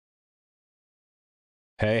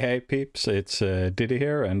Hey peeps, it's Diddy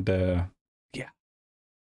here, and yeah,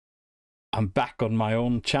 I'm back on my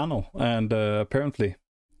own channel, and apparently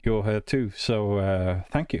you're here too, so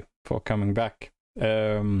thank you for coming back.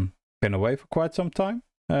 Been away for quite some time,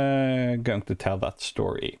 going to tell that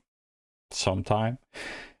story sometime.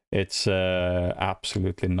 It's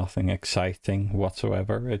absolutely nothing exciting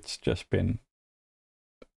whatsoever. It's just been,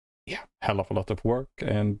 yeah, hell of a lot of work,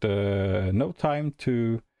 and no time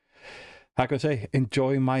to, how can I say,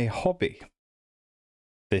 enjoy my hobby.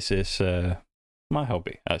 This is my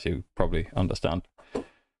hobby, as you probably understand.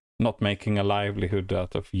 Not making a livelihood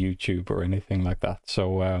out of YouTube or anything like that.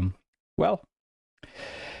 So, well,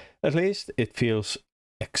 at least it feels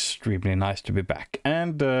extremely nice to be back.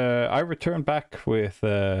 And I returned back with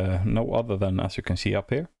no other than, as you can see up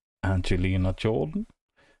here, Angelina Jordan.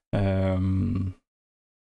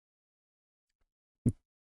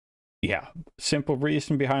 Yeah, simple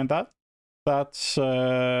reason behind that. That's,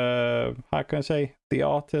 how can I say, the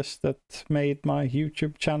artist that made my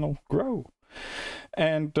YouTube channel grow.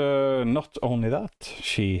 And not only that,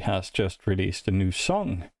 she has just released a new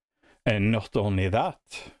song. And not only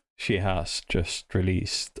that, she has just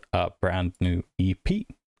released a brand new EP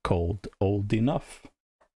called Old Enough.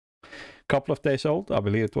 Couple of days old, I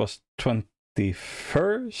believe it was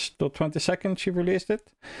 21st or 22nd she released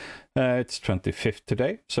it. It's 25th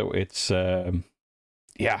today, so it's,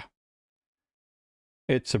 yeah.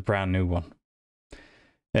 It's a brand new one.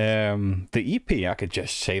 The EP, I could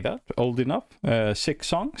just say that, Old Enough, 6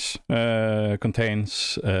 songs,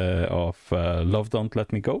 contains of Love Don't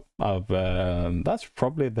Let Me Go. That's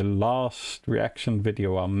probably the last reaction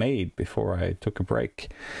video I made before I took a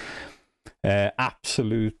break.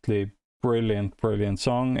 Absolutely brilliant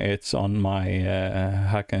song. It's on my,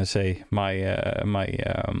 how can I say, my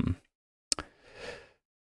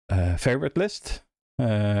favorite list.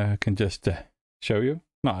 I can just show you.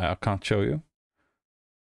 No, I can't show you.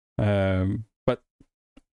 But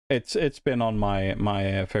it's been on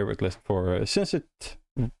my favorite list for since it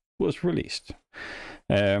was released.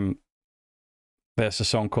 There's a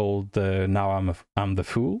song called Now I'm the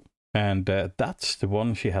Fool, and that's the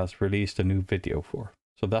one she has released a new video for.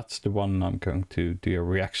 So that's the one I'm going to do a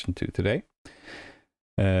reaction to today.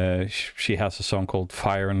 She has a song called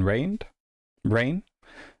Fire and Rain,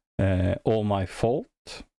 All My Fault,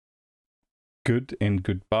 Good in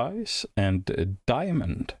Goodbyes, and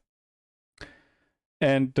Diamond.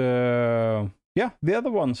 And yeah, the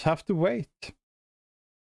other ones have to wait.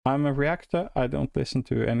 I'm a reactor. I don't listen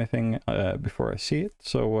to anything before I see it.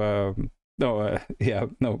 So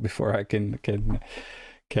before I can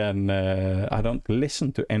I don't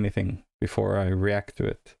listen to anything before I react to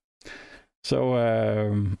it. So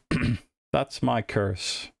that's my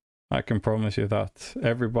curse. I can promise you that.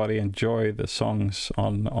 Everybody enjoy the songs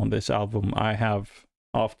on this album. I have,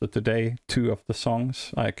 after today, 2 of the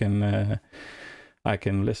songs I can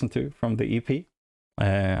listen to from the EP.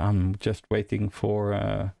 I'm just waiting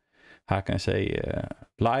for, how can I say,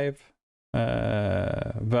 live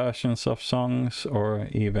versions of songs or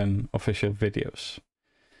even official videos.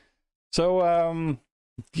 So,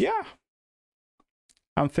 yeah.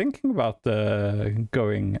 I'm thinking about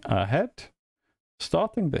going ahead,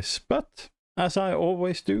 starting this, but as I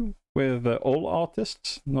always do with all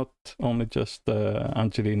artists, not only just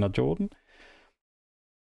Angelina Jordan,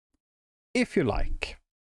 if you like,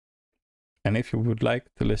 and if you would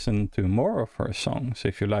like to listen to more of her songs,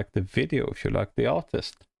 if you like the video, if you like the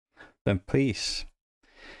artist, then please,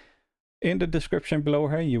 in the description below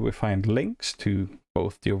here, you will find links to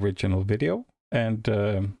both the original video and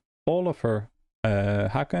all of her,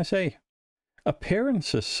 how can I say,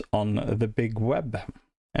 appearances on the big web.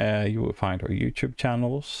 You will find her YouTube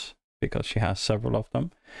channels, because she has several of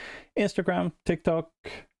them, Instagram, TikTok,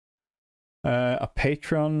 a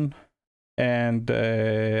Patreon, and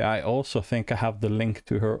I also think I have the link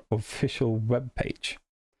to her official webpage.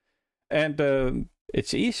 And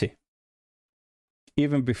it's easy.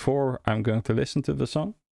 Even before I'm going to listen to the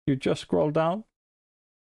song, you just scroll down,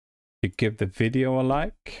 you give the video a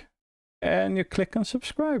like, and you click on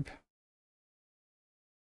subscribe.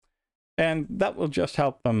 And that will just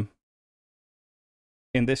help them,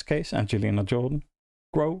 in this case, Angelina Jordan,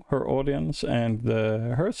 grow her audience, and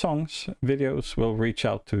her songs, videos will reach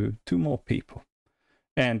out to more people.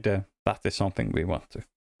 And that is something we want to.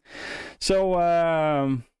 So,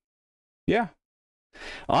 yeah,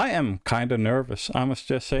 I am kind of nervous, I must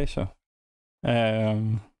just say so.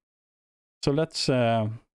 So let's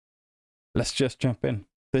just jump in.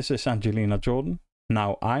 This is Angelina Jordan,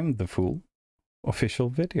 Now I'm the Fool, official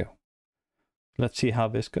video. Let's see how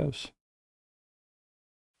this goes.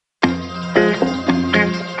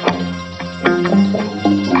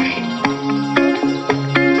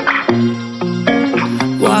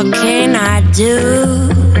 do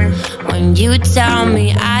when you tell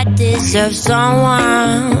me I deserve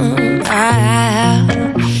someone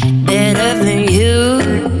better than you.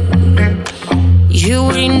 You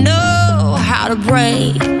wouldn't know how to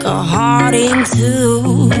break a heart in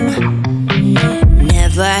two.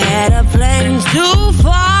 Never had a plane too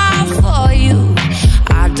far for you.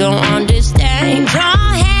 I don't understand,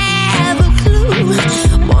 don't have a clue.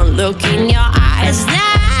 One look in your eyes,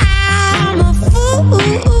 now I'm a fool.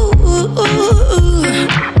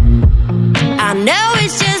 I know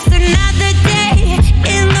it's just another day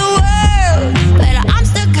in the world, but I'm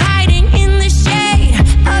stuck hiding in the shade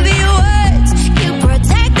of your words. You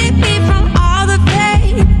protected me from all the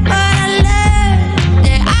pain, but I learned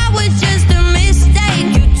that I was just a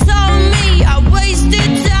mistake. You told me I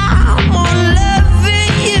wasted time on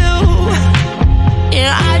loving you, and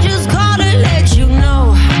I just called to let you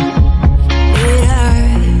know it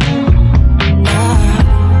hurt.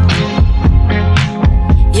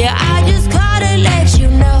 Yeah, I just called to let you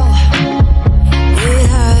know it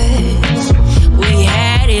hurts. We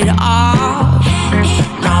had it all.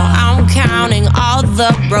 Now I'm counting all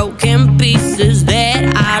the broken pieces that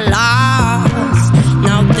I lost.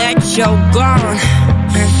 Now that you're gone,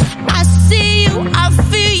 I see you, I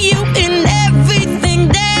feel you in everything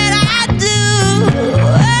that I do.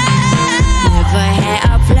 Never had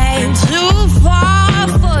a plane too far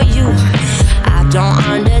for you. I don't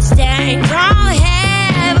understand, don't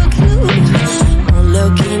have a clue. One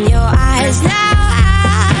look in your eyes, now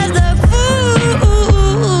I'm the fool.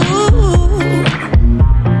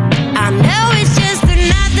 I know it's just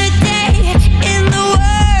another day in the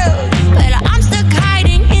world, but I'm stuck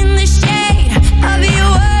hiding in the shade of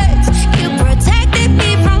your words. You protected me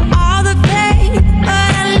from all the pain,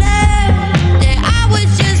 but I learned that I was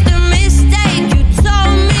just a mistake. You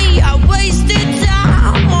told me I wasted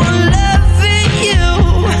time on loving you,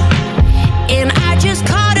 and I just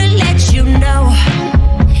called to let you know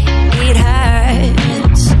it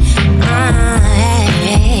hurts.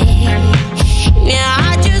 Yeah,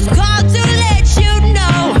 I just called to let you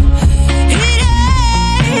know it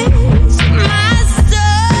hurts my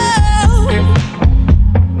soul.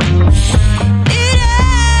 It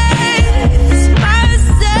hurts my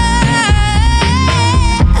soul.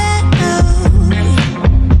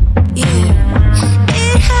 Yeah,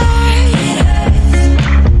 it hurts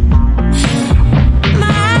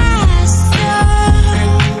my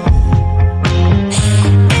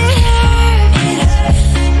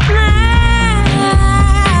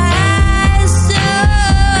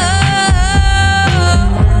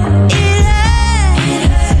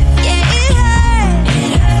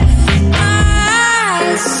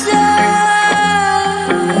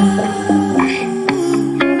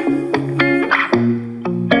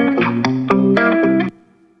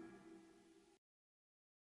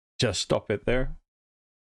Just stop it there,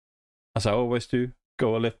 as I always do.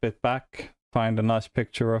 Go a little bit back, find a nice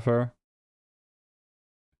picture of her.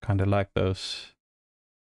 Kind of like those.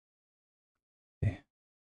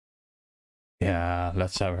 Yeah,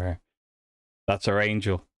 let's have her. That's our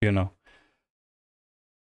angel, you know.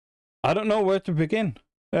 I don't know where to begin.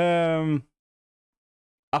 I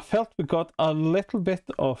felt we got a little bit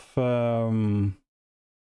of a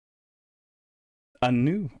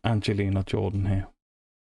new Angelina Jordan here.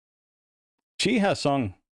 She has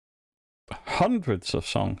sung hundreds of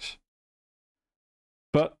songs,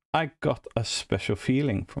 but I got a special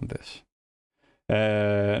feeling from this.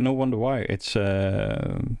 No wonder why. It's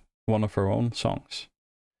one of her own songs.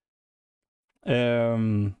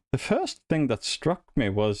 The first thing that struck me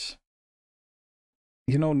was,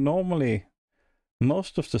 you know, normally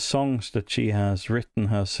most of the songs that she has written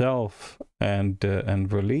herself and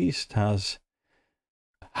released has,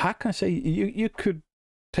 how can I say, you could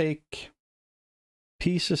take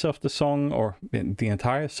pieces of the song or the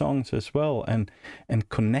entire songs as well and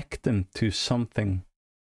connect them to something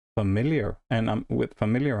familiar. And with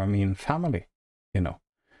familiar I mean family, you know,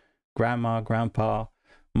 grandma, grandpa,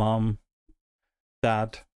 mom,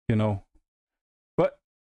 dad, you know. But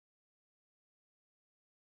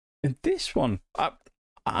in this one,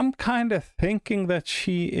 I'm kind of thinking that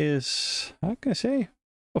she is, how can I say,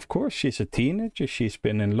 of course she's a teenager, she's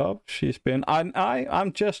been in love, she's been,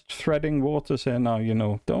 I'm just treading waters here now, you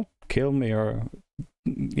know, don't kill me or,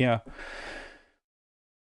 yeah.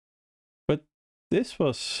 But this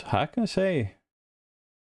was, how can I say,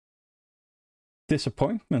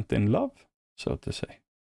 disappointment in love, so to say.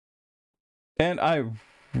 And I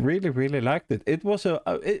really, really liked it. It was a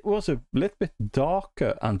little bit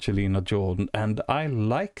darker Angelina Jordan, and I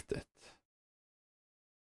liked it.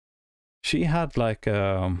 She had like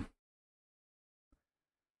a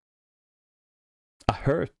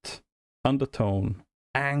hurt undertone,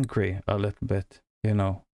 angry a little bit, you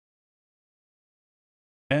know.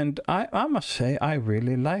 And I must say, I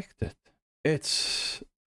really liked it. It's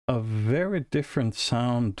a very different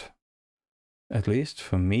sound, at least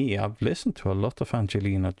for me. I've listened to a lot of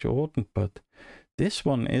Angelina Jordan, but this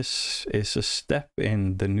one is a step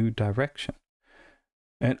in the new direction.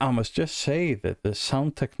 And I must just say that the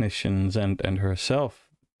sound technicians and herself,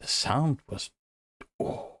 the sound was,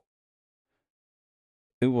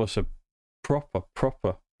 it was a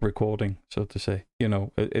proper recording, so to say. You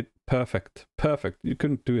know, it perfect. You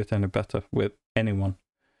couldn't do it any better with anyone.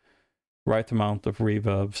 Right amount of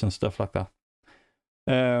reverbs and stuff like that.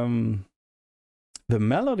 The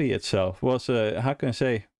melody itself was, how can I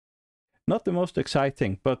say, not the most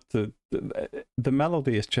exciting, but the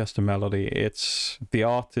melody is just a melody. It's the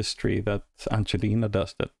artistry that Angelina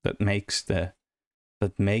does that makes the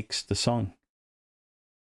song.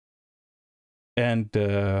 And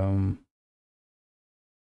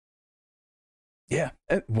yeah,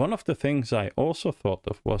 one of the things I also thought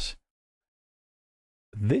of was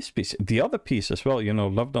this piece, the other piece as well, you know,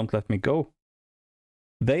 Love Don't Let Me Go.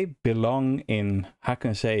 They belong in, how can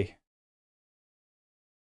I say,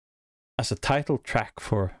 as a title track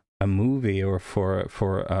for a movie or for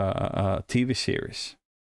a TV series.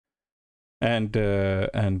 And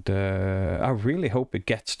I really hope it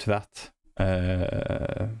gets to that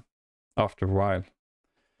after a while.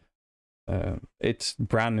 It's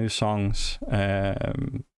brand new songs.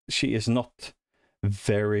 She is not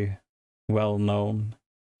very well known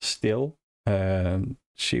still.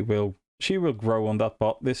 She will grow on that,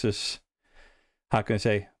 but this is, how can I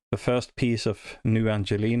say, the first piece of new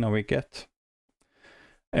Angelina we get.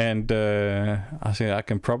 And I think I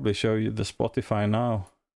can probably show you the Spotify now.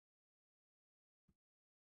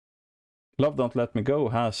 Love Don't Let Me Go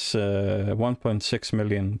has 1.6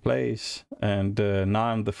 million plays, and Now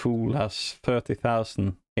I'm the Fool has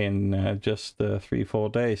 30,000 in just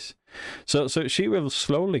 3-4 days. So she will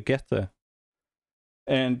slowly get there.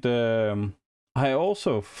 And I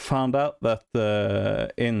also found out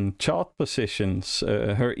that in chart positions,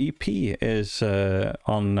 her EP is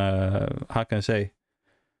on, how can I say,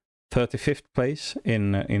 35th place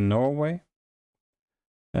in Norway,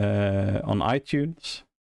 on iTunes.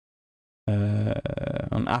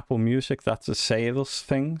 On Apple Music, that's a sales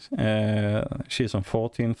thing. She's on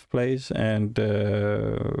 14th place, and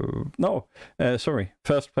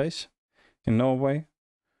first place in Norway.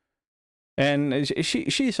 And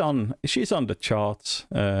she's on the charts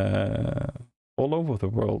all over the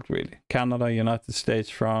world, really. Canada, United States,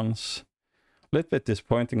 France. A little bit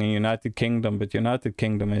disappointing in United Kingdom, but United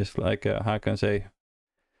Kingdom is like how can I say?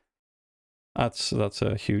 That's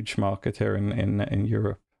a huge market here in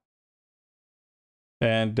Europe.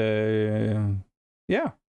 And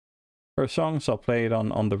yeah, her songs are played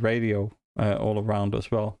on the radio all around as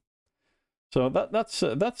well. So that's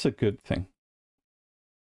a good thing.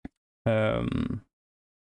 I'm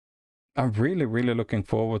really looking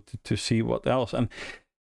forward to see what else. And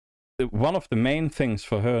one of the main things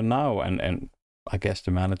for her now, and I guess the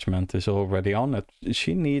management is already on it,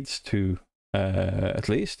 she needs to, at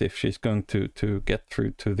least if she's going to get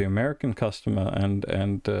through to the American customer and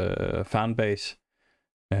fan base,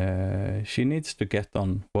 she needs to get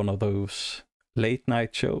on one of those late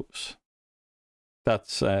night shows.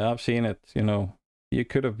 That's I've seen it, you know. You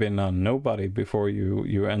could have been a nobody before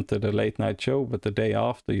you entered a late night show, but the day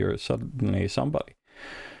after you're suddenly somebody.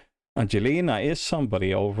 Angelina is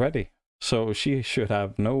somebody already, so she should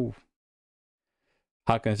have no,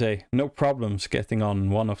 how can I say, no problems getting on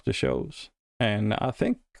one of the shows. And I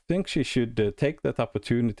think she should take that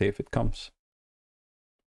opportunity if it comes,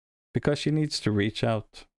 because she needs to reach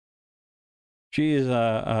out. She is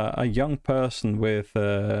a young person with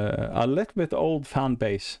a little bit old fan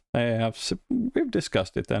base. We've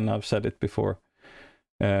discussed it and I've said it before.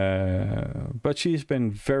 But she's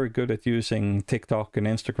been very good at using TikTok and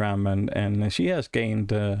Instagram, and she has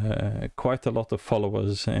gained quite a lot of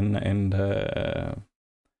followers in the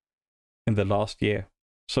last year.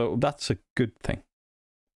 So that's a good thing.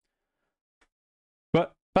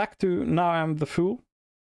 But back to Now I'm the Fool.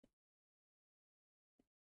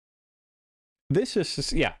 This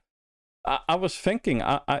is, yeah, I was thinking,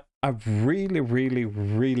 I really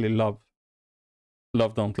love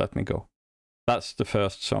Don't Let Me Go. That's the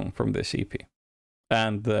first song from this EP.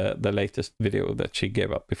 And the latest video that she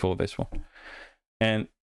gave up before this one. And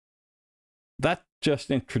that just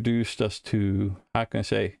introduced us to, how can I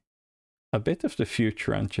say, a bit of the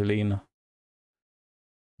future Angelina.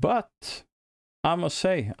 But I must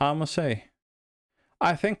say,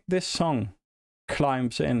 I think this song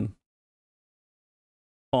climbs in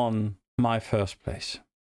on my first place.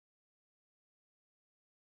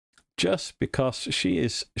 just because she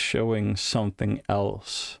is showing something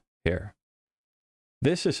else here.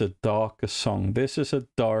 This is a darker song. This is a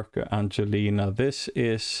darker Angelina. This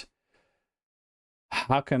is,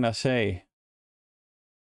 how can I say?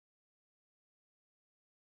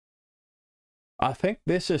 I think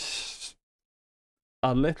this is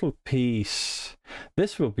a little piece.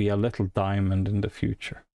 This will be a little diamond in the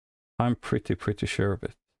future. I'm pretty sure of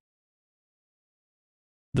it.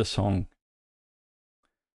 The song.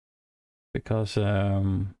 Because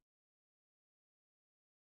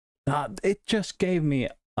it just gave me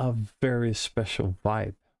a very special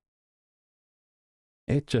vibe.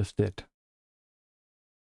 It just did.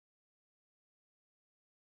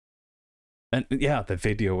 And yeah, the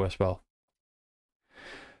video as well.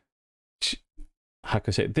 How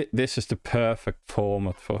can I say, this is the perfect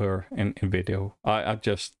format for her in video. I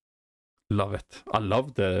just love it. I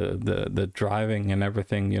love the driving and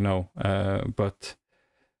everything, you know, but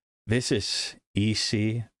this is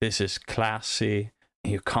easy, this is classy,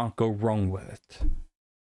 and you can't go wrong with it.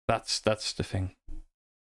 That's the thing.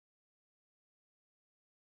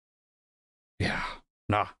 Yeah,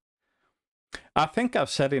 nah. I think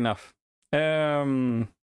I've said enough. On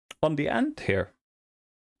the end here,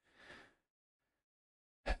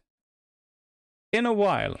 in a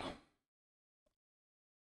while,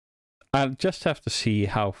 I'll just have to see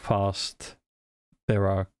how fast there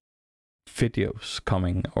are videos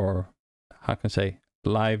coming, or how can I say,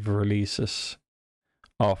 live releases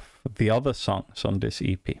of the other songs on this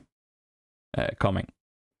EP coming.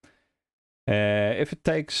 If it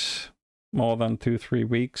takes more than 2-3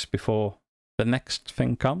 weeks before the next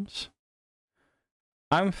thing comes,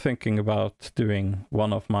 I'm thinking about doing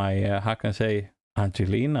one of my, how can I say,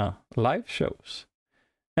 Angelina live shows,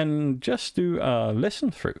 and just do a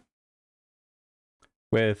listen through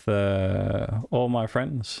with all my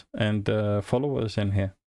friends and followers in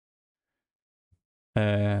here.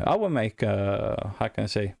 I will make how can I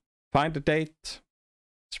say, find a date.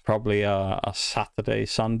 It's probably a Saturday,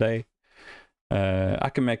 Sunday.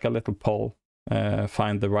 I can make a little poll,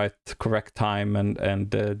 find the correct time and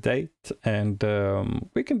date, and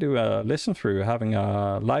we can do a listen through, having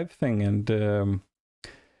a live thing, and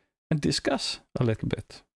discuss a little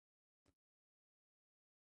bit.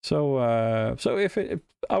 So if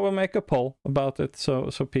I will make a poll about it, so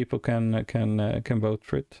people can vote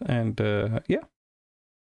for it, and yeah,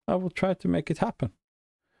 I will try to make it happen.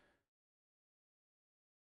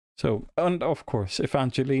 So, and of course, if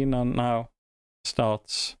Angelina now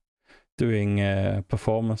starts doing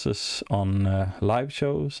performances on live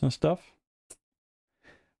shows and stuff,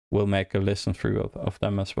 we'll make a listen through of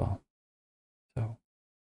them as well. So,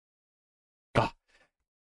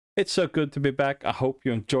 it's so good to be back. I hope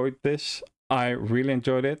you enjoyed this. I really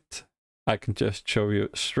enjoyed it. I can just show you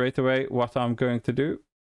straight away what I'm going to do.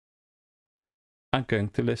 I'm going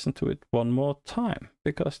to listen to it one more time,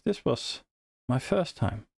 because this was my first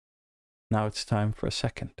time. Now it's time for a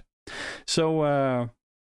second. So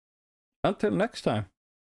until next time,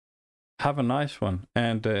 have a nice one.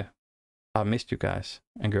 And I missed you guys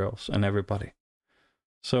and girls and everybody.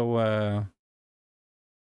 So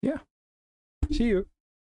yeah, see you.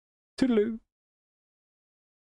 Toodaloo.